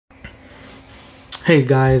Hey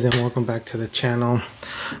guys, and welcome back to the channel.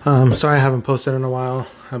 Sorry I haven't posted in a while.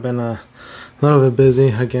 I've been a little bit busy.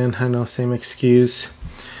 Again, I know, same excuse.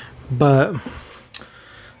 But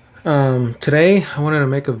today I wanted to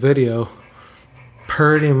make a video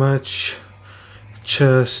pretty much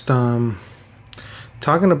just talking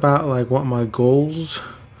about like what my goals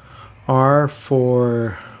are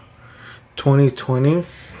for 2020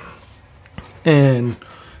 and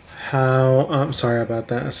how I'm sorry about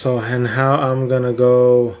that. And how I'm gonna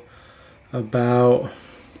go about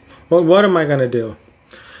what am I gonna do?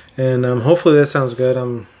 And hopefully this sounds good.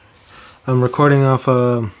 I'm recording off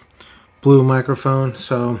a Blue microphone,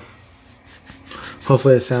 so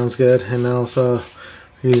hopefully it sounds good. And also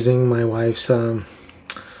using my wife's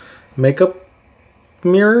makeup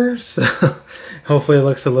mirrors. Hopefully it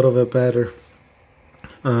looks a little bit better.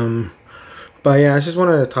 But yeah, I just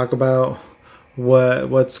wanted to talk about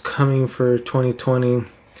what's coming for 2020,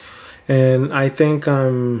 and I think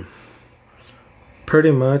I'm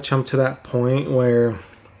to that point where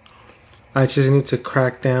I just need to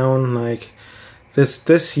crack down. Like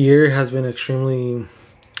this year has been extremely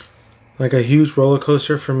like a huge roller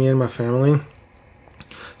coaster for me and my family,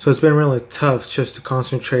 so it's been really tough just to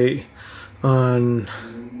concentrate on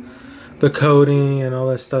the coding and all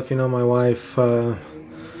that stuff. You know, my wife,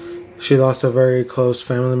 she lost a very close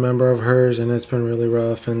family member of hers, and it's been really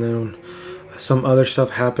rough. And then some other stuff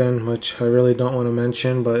happened, which I really don't want to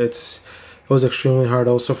mention, but it was extremely hard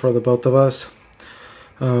also for the both of us.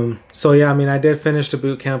 So yeah, I mean, I did finish the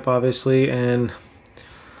boot camp, obviously, and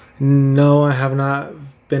no, I have not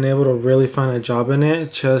been able to really find a job in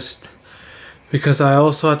it, just because I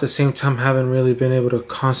also at the same time haven't really been able to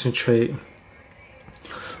concentrate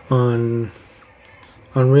on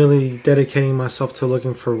really dedicating myself to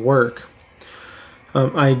looking for work.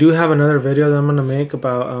 I do have another video that I'm going to make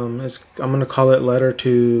about I'm going to call it letter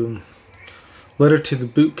to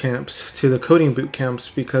the boot camps, to the coding boot camps,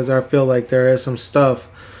 because I feel like there is some stuff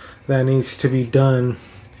that needs to be done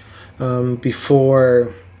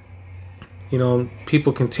before, you know,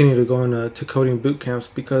 people continue to go into coding boot camps.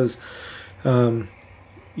 Because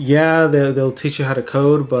yeah, they'll teach you how to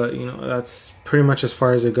code, but you know, that's pretty much as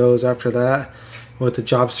far as it goes. After that, with the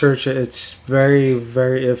job search, it's very,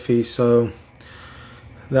 very iffy. So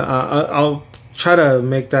I'll try to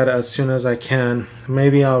make that as soon as I can.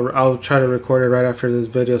 Maybe I'll try to record it right after this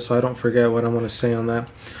video so I don't forget what I want to say on that.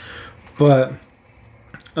 But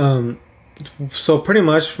so pretty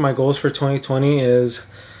much my goals for 2020 is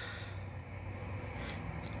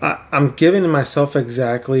I'm giving myself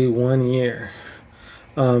exactly 1 year.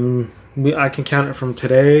 I can count it from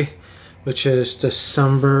today, which is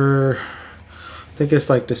December, I think it's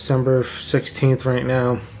like December 16th right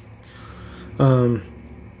now.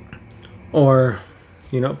 Or,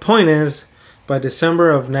 you know, point is, by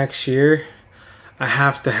December of next year, I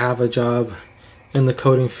have to have a job in the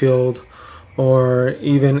coding field, or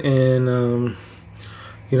even in,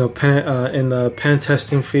 you know, in the pen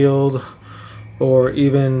testing field, or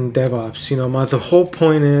even DevOps. You know, the whole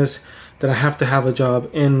point is that I have to have a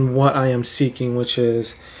job in what I am seeking, which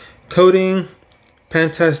is coding,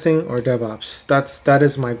 pen testing, or DevOps. That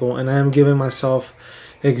is my goal, and I am giving myself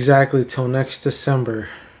exactly till next December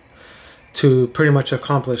to pretty much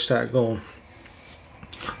accomplish that goal.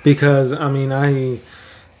 Because I mean, I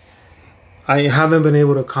haven't been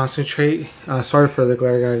able to concentrate. Sorry for the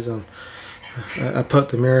glare, guys. I put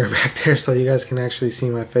the mirror back there so you guys can actually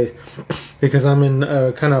see my face, because I'm in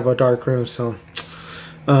kind of a dark room. So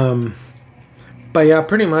but yeah,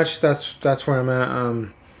 pretty much that's where I'm at.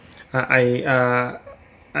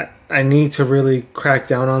 I need to really crack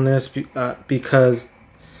down on this because,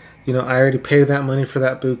 you know, I already paid that money for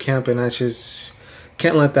that boot camp, and I just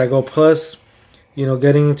can't let that go. Plus, you know,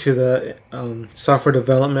 getting into the software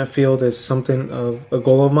development field is something of a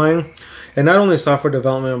goal of mine. And not only software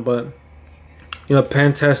development, but, you know,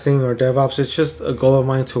 pen testing or DevOps. It's just a goal of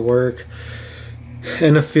mine to work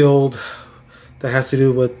in a field that has to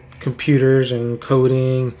do with computers and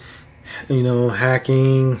coding, you know,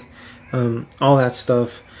 hacking, all that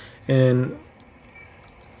stuff. And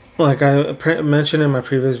like I mentioned in my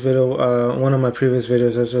previous video, one of my previous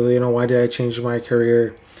videos, is, you know, why did I change my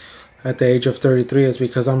career at the age of 33? Is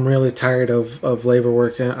because I'm really tired of labor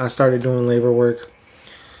work. And I started doing labor work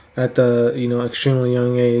at the, you know, extremely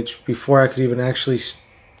young age. Before I could even actually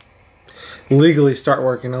legally start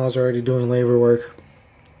working, I was already doing labor work.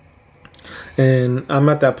 And I'm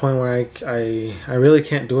at that point where I really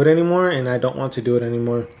can't do it anymore, and I don't want to do it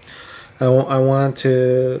anymore. I want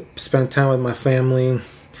to spend time with my family.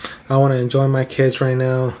 I want to enjoy my kids right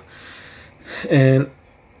now. And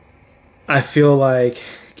I feel like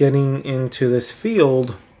getting into this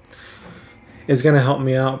field is going to help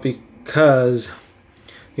me out because,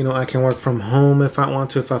 you know, I can work from home if I want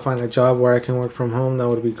to. If I find a job where I can work from home, that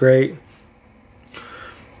would be great.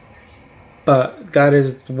 But that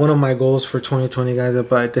is one of my goals for 2020, guys. That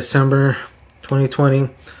by December 2020,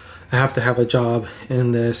 I have to have a job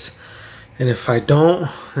in this. And if I don't,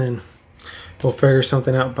 then we'll figure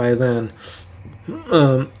something out by then.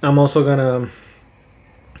 I'm also gonna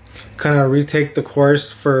kind of retake the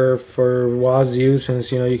course for WazU,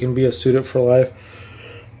 since, you know, you can be a student for life.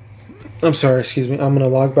 I'm sorry, excuse me. I'm gonna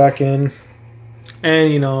log back in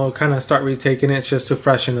and, you know, kind of start retaking it just to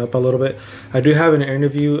freshen up a little bit. I do have an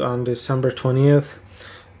interview on December 20th.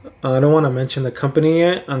 I don't want to mention the company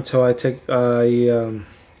yet until I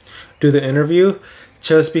do the interview,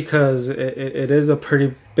 just because it is a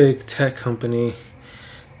pretty big tech company.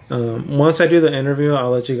 Once I do the interview,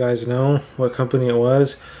 I'll let you guys know what company it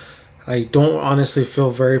was. I don't honestly feel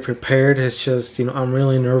very prepared. It's just, you know, I'm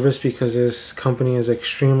really nervous because this company is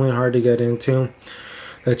extremely hard to get into.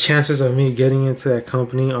 The chances of me getting into that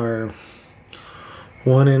company are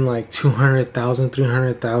 1 in like 200,000,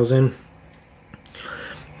 300,000.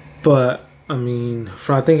 But I mean,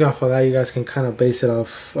 I think off of that, you guys can kind of base it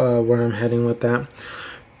off where I'm heading with that.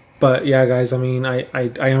 But yeah, guys, I mean, I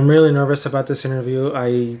am really nervous about this interview.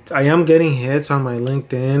 I am getting hits on my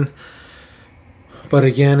LinkedIn, but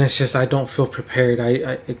again, it's just I don't feel prepared.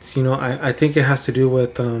 It's, you know, I think it has to do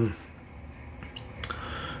with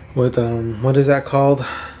what is that called?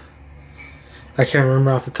 I can't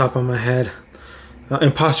remember off the top of my head.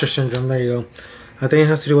 Imposter syndrome. There you go. I think it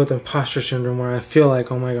has to do with imposter syndrome, where I feel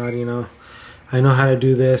like, oh my God, you know, I know how to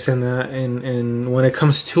do this and that, and when it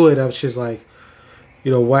comes to it, I'm just like,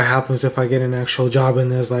 you know, what happens if I get an actual job in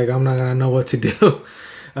this? Like, I'm not gonna know what to do.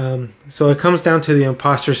 So it comes down to the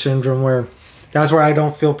imposter syndrome, where that's where I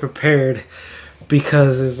don't feel prepared,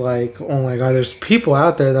 because it's like, oh my God, there's people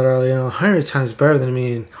out there that are, you know, 100 times better than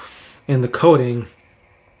me in the coding.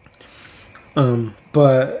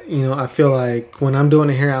 But, you know, I feel like when I'm doing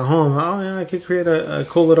it here at home, oh yeah, I could create a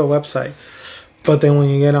cool little website. But then when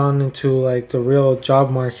you get on into like the real job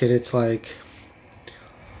market, it's like,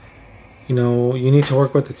 you know, you need to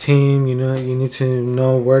work with the team, you know, you need to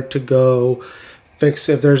know where to go, fix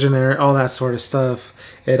if there's an error, all that sort of stuff.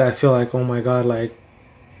 I feel like, oh my God, like,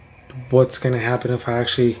 what's going to happen if I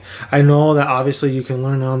know that obviously you can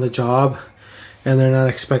learn on the job, and they're not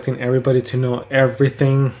expecting everybody to know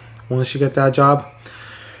everything once you get that job.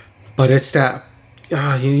 But it's that,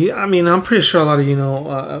 I mean, I'm pretty sure a lot of, you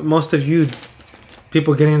know, most of you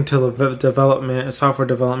people getting into development, software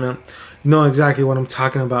development, you know exactly what I'm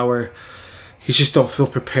talking about, where you just don't feel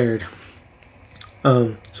prepared.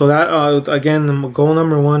 So that, again, goal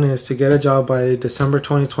number 1 is to get a job by December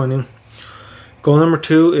 2020. Goal number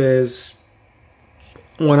 2 is,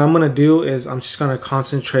 what I'm going to do is I'm just going to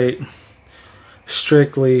concentrate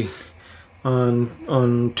strictly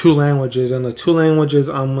on 2 languages, and the 2 languages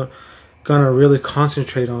I'm going to really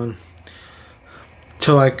concentrate on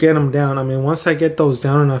till I get them down. I mean, once I get those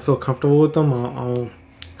down and I feel comfortable with them, I'll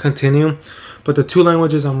continue. But the 2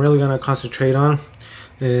 languages I'm really going to concentrate on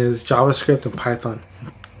is JavaScript and Python.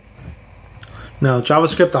 Now,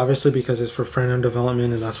 JavaScript, obviously, because it's for front-end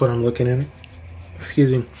development, and that's what I'm looking at.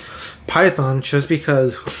 Excuse me. Python, just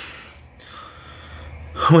because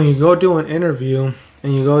when you go do an interview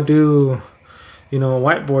and you go do, you know, a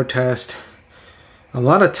whiteboard test, a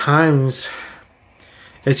lot of times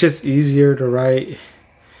it's just easier to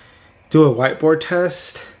do a whiteboard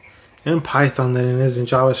test in Python than it is in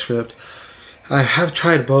JavaScript. I have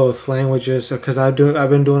tried both languages because I've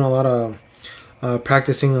been doing a lot of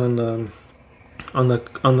practicing on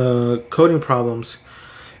the coding problems,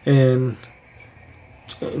 and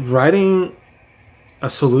writing a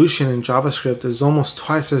solution in JavaScript is almost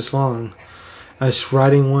twice as long as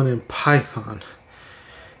writing one in Python.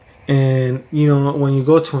 And, you know, when you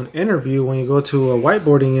go to an interview, when you go to a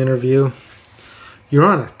whiteboarding interview, you're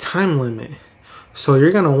on a time limit. So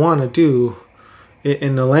you're going to want to do it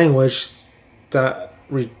in the language that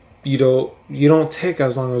you don't take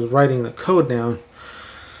as long as writing the code down.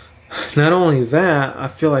 Not only that, I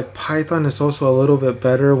feel like Python is also a little bit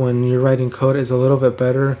better when you're writing code. Is a little bit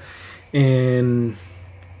better in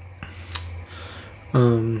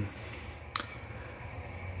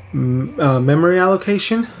memory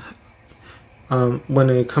allocation. When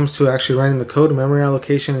it comes to actually writing the code, memory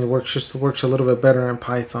allocation, it works a little bit better in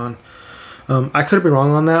Python. I could be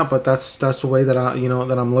wrong on that, but that's the way that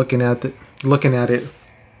I'm looking at it.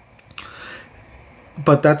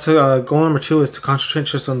 But that's goal number 2 is to concentrate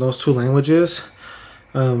just on those 2 languages,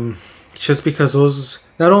 just because those,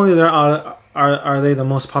 not only are they the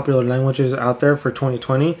most popular languages out there for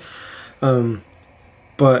 2020,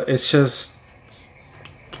 but it's just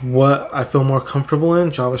what I feel more comfortable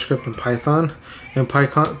in, JavaScript and Python. And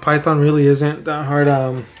Python really isn't that hard.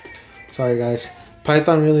 Sorry guys,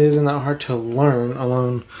 Python really isn't that hard to learn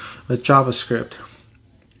along with JavaScript.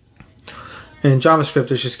 And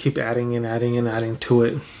JavaScript is just keep adding and adding and adding to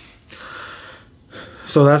it.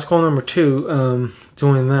 So that's goal number 2,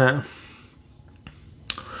 doing that.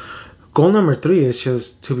 Goal number 3 is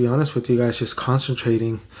just, to be honest with you guys, just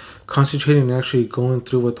concentrating and actually going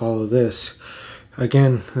through with all of this.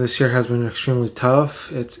 Again, this year has been extremely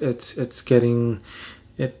tough. It's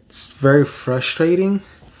very frustrating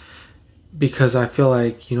because I feel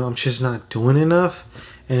like, you know, I'm just not doing enough.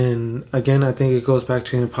 And again, I think it goes back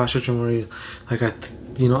to the imposter syndrome where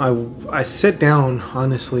I sit down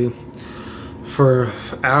honestly for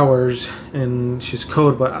hours and just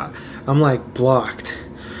code, but I'm like blocked.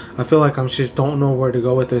 I feel like I'm just don't know where to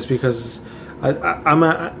go with this because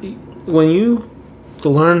when you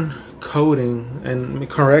learn coding, and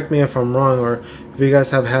correct me if I'm wrong or if you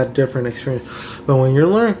guys have had different experience, but when you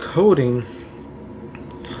learn coding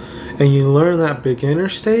and you learn that beginner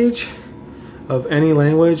stage of any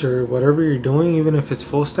language or whatever you're doing, even if it's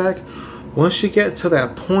full stack, once you get to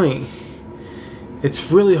that point,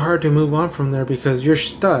 it's really hard to move on from there because you're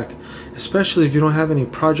stuck, especially if you don't have any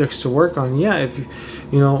projects to work on. Yeah, if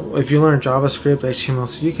you learn JavaScript, HTML,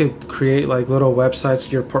 so you could create like little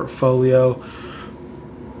websites, your portfolio.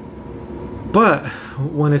 But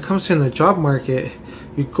when it comes to the job market,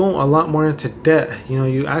 you go a lot more into debt. You know,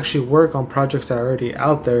 you actually work on projects that are already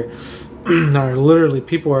out there, that are literally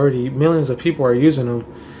millions of people are using them,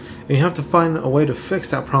 and you have to find a way to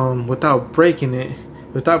fix that problem without breaking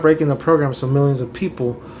the program, so millions of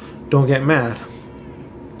people don't get mad.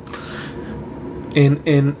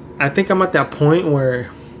 And I think I'm at that point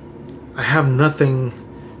where I have nothing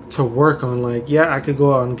to work on. Like, yeah, I could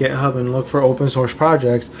go on GitHub and look for open source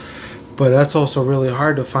projects, but that's also really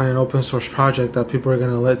hard to find an open source project that people are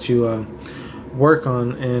going to let you work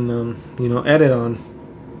on and edit on.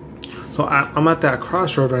 So I'm at that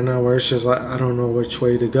crossroad right now where it's just like I don't know which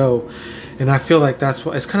way to go. And I feel like that's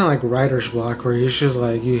what it's kind of like writer's block, where it's just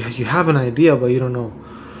like you have an idea but you don't know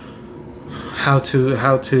how to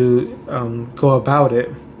go about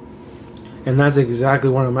it. And that's exactly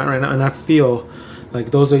where I'm at right now. And I feel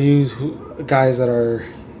like those of you guys that are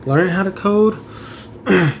learning how to code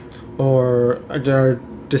or are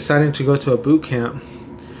deciding to go to a boot camp,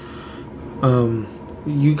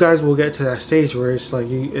 you guys will get to that stage where it's like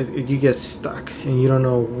you get stuck and you don't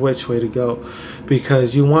know which way to go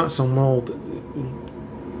because you want some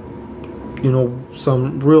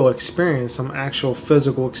real experience, some actual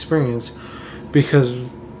physical experience, because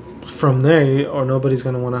from there or nobody's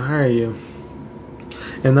going to want to hire you.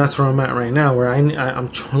 And that's where I'm at right now, where I'm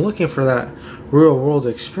looking for that real world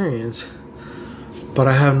experience, but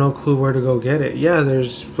I have no clue where to go get it. Yeah,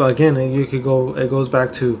 there's, again, it goes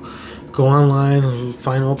back to go online,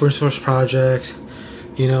 find open source projects,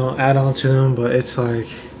 add on to them, but it's like,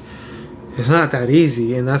 it's not that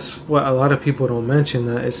easy. And that's what a lot of people don't mention,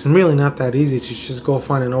 that it's really not that easy to just go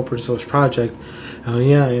find an open source project,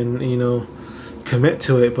 and commit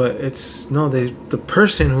to it. But it's no, the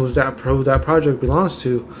person who that project belongs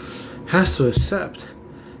to has to accept.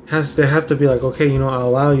 They have to be like, okay, I'll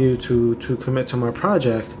allow you to commit to my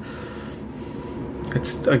project.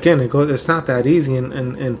 It's not that easy,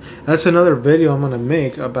 and that's another video I'm gonna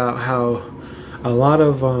make about how a lot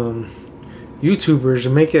of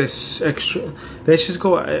YouTubers make it extra. They just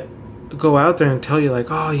go out there and tell you like,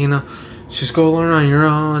 oh, just go learn on your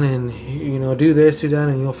own and do this, do that,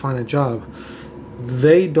 and you'll find a job.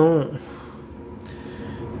 They don't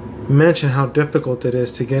mention how difficult it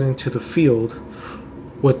is to get into the field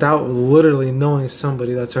without literally knowing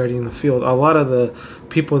somebody that's already in the field. A lot of the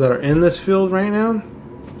people that are in this field right now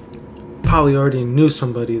probably already knew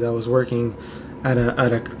somebody that was working at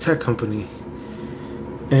a tech company.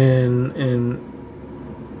 And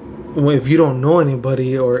if you don't know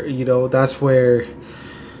anybody, or that's where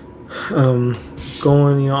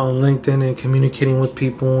going on LinkedIn and communicating with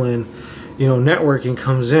people and networking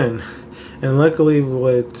comes in. And luckily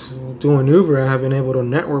with doing Uber, I have been able to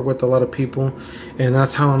network with a lot of people, and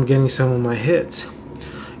that's how I'm getting some of my hits.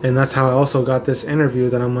 And that's how I also got this interview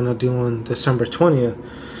that I'm going to do on December 20th.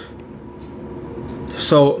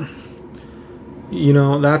 So,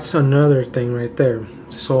 that's another thing right there.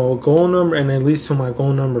 So goal number, and it leads to my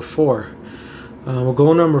goal number 4.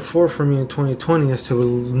 Goal number 4 for me in 2020 is to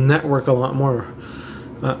network a lot more.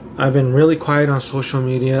 I've been really quiet on social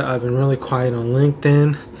media. I've been really quiet on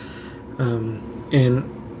LinkedIn. And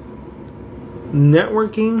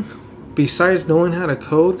networking, besides knowing how to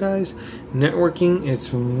code, guys, networking,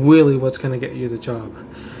 it's really what's going to get you the job.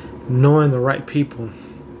 Knowing the right people.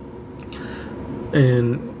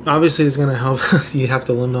 And obviously it's going to help. You have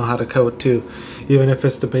to know how to code too, even if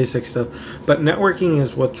it's the basic stuff. But networking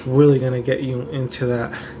is what's really going to get you into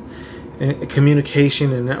that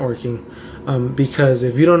communication and networking, because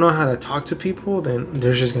if you don't know how to talk to people, then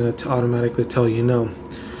they're just going to automatically tell you no.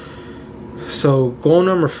 So goal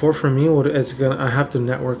number 4 for me I have to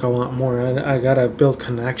network a lot more. I gotta build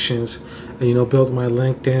connections, build my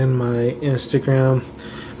LinkedIn, my Instagram.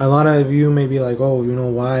 A lot of you may be like, oh,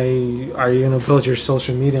 why are you gonna build your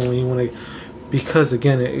social media when you want to? Because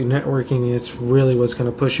again, networking is really what's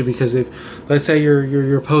gonna push you. Because if, let's say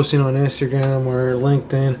you're posting on Instagram or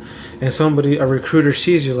LinkedIn, and a recruiter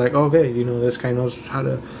sees you, like, okay, this guy knows how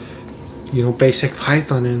to, basic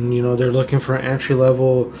Python, and they're looking for an entry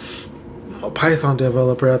level Python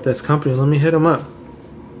developer at this company, let me hit him up.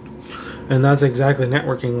 And that's exactly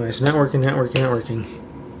networking wise. Networking.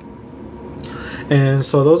 And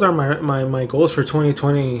so those are my goals for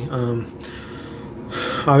 2020.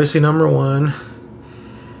 Obviously number 1,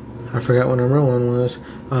 I forgot what number 1 was.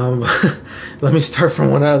 Let me start from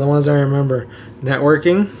the ones I remember.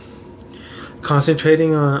 Networking,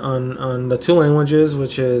 concentrating on the 2 languages,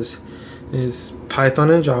 which is Python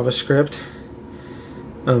and JavaScript.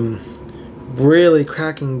 Really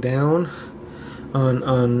cracking down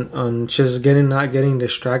on just not getting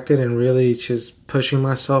distracted, and really just pushing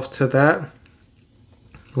myself to that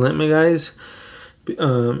limit, guys,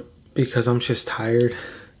 because I'm just tired.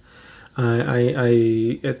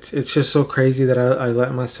 It's just so crazy that I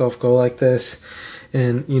let myself go like this.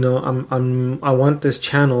 And I want this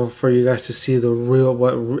channel for you guys to see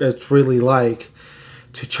what it's really like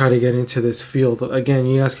to try to get into this field. Again,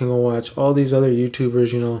 you guys can go watch all these other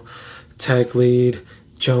YouTubers, Tech Lead,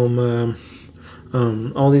 Joma,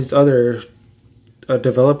 all these other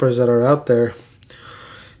developers that are out there,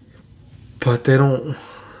 but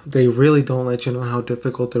they really don't let you know how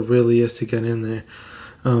difficult it really is to get in there.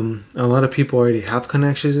 A lot of people already have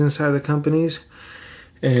connections inside the companies,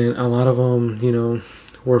 and a lot of them,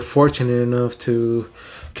 were fortunate enough to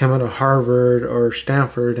come out of Harvard or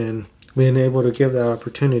Stanford and being able to give that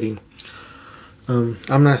opportunity. I'm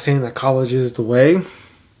not saying that college is the way,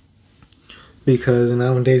 because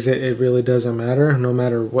nowadays it really doesn't matter. No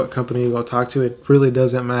matter what company you go talk to, it really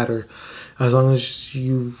doesn't matter. As long as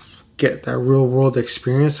you get that real world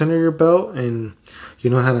experience under your belt and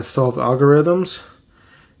you know how to solve algorithms,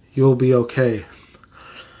 you'll be okay.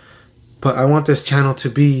 But I want this channel to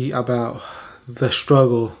be about the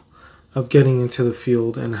struggle of getting into the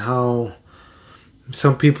field, and how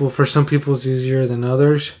for some people it's easier than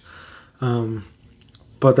others.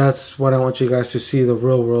 But that's what I want you guys to see, the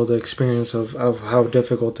real world experience of how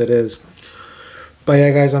difficult it is. But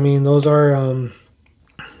yeah, guys, those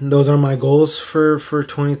are my goals for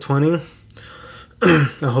 2020. I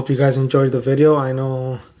hope you guys enjoyed the video. I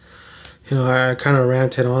know, I kind of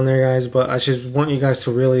ranted on there, guys, but I just want you guys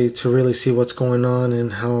to really see what's going on,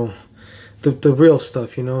 and how the real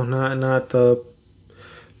stuff, not the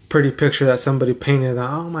pretty picture that somebody painted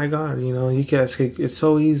that, oh my god, you guys, it's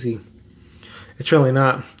so easy. It's really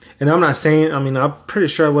not. And I'm not saying, I'm pretty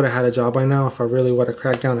sure I would have had a job by now if I really would have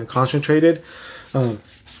cracked down and concentrated. But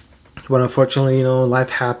unfortunately, life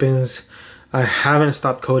happens. I haven't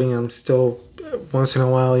stopped coding. I'm still once in a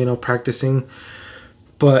while, practicing.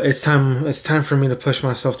 But it's time for me to push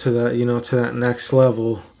myself to that, to that next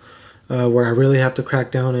level, where I really have to crack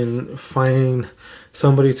down and find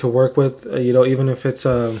somebody to work with. Even if it's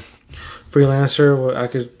a freelancer, where I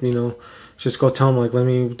could, just go tell them, like, let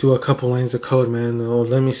me do a couple lines of code, man. Or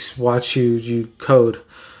let me watch you code.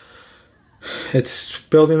 It's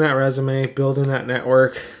building that resume, building that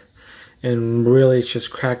network, and really just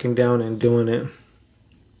cracking down and doing it.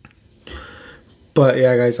 But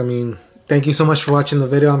yeah, guys, thank you so much for watching the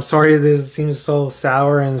video. I'm sorry this seems so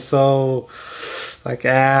sour and so I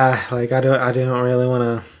didn't really want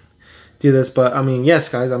to do this, but yes,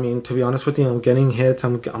 guys, to be honest with you, I'm getting hits,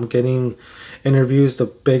 I'm getting interviews. The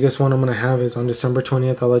biggest one I'm gonna have is on December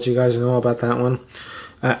 20th. I'll let you guys know about that one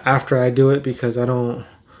after I do it, because I don't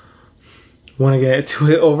want to get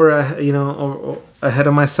to it ahead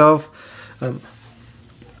of myself.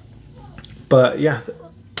 But yeah,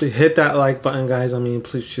 hit that like button, guys.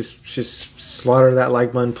 Please just slaughter that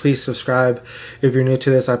like button. Please subscribe if you're new to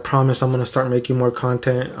this. I promise I'm gonna start making more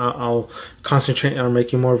content. I'll concentrate on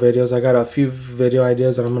making more videos. I got a few video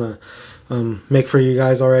ideas that I'm gonna make for you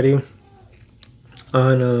guys already.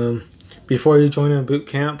 On before you join a boot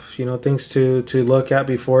camp, things to look at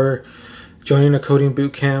before joining a coding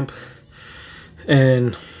boot camp,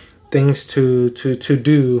 and things to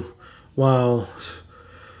do while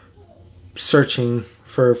searching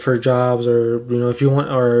for jobs, or if you want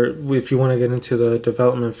to get into the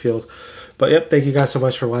development field. But yep, thank you guys so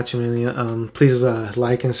much for watching, man. Please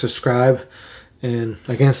like and subscribe. And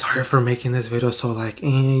again, sorry for making this video so like,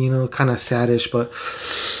 kind of saddish, but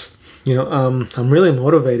I'm really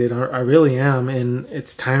motivated. I really am, and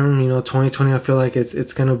it's time. 2020. I feel like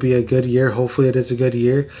it's gonna be a good year. Hopefully, it is a good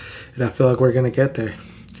year, and I feel like we're gonna get there.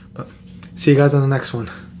 But see you guys on the next one.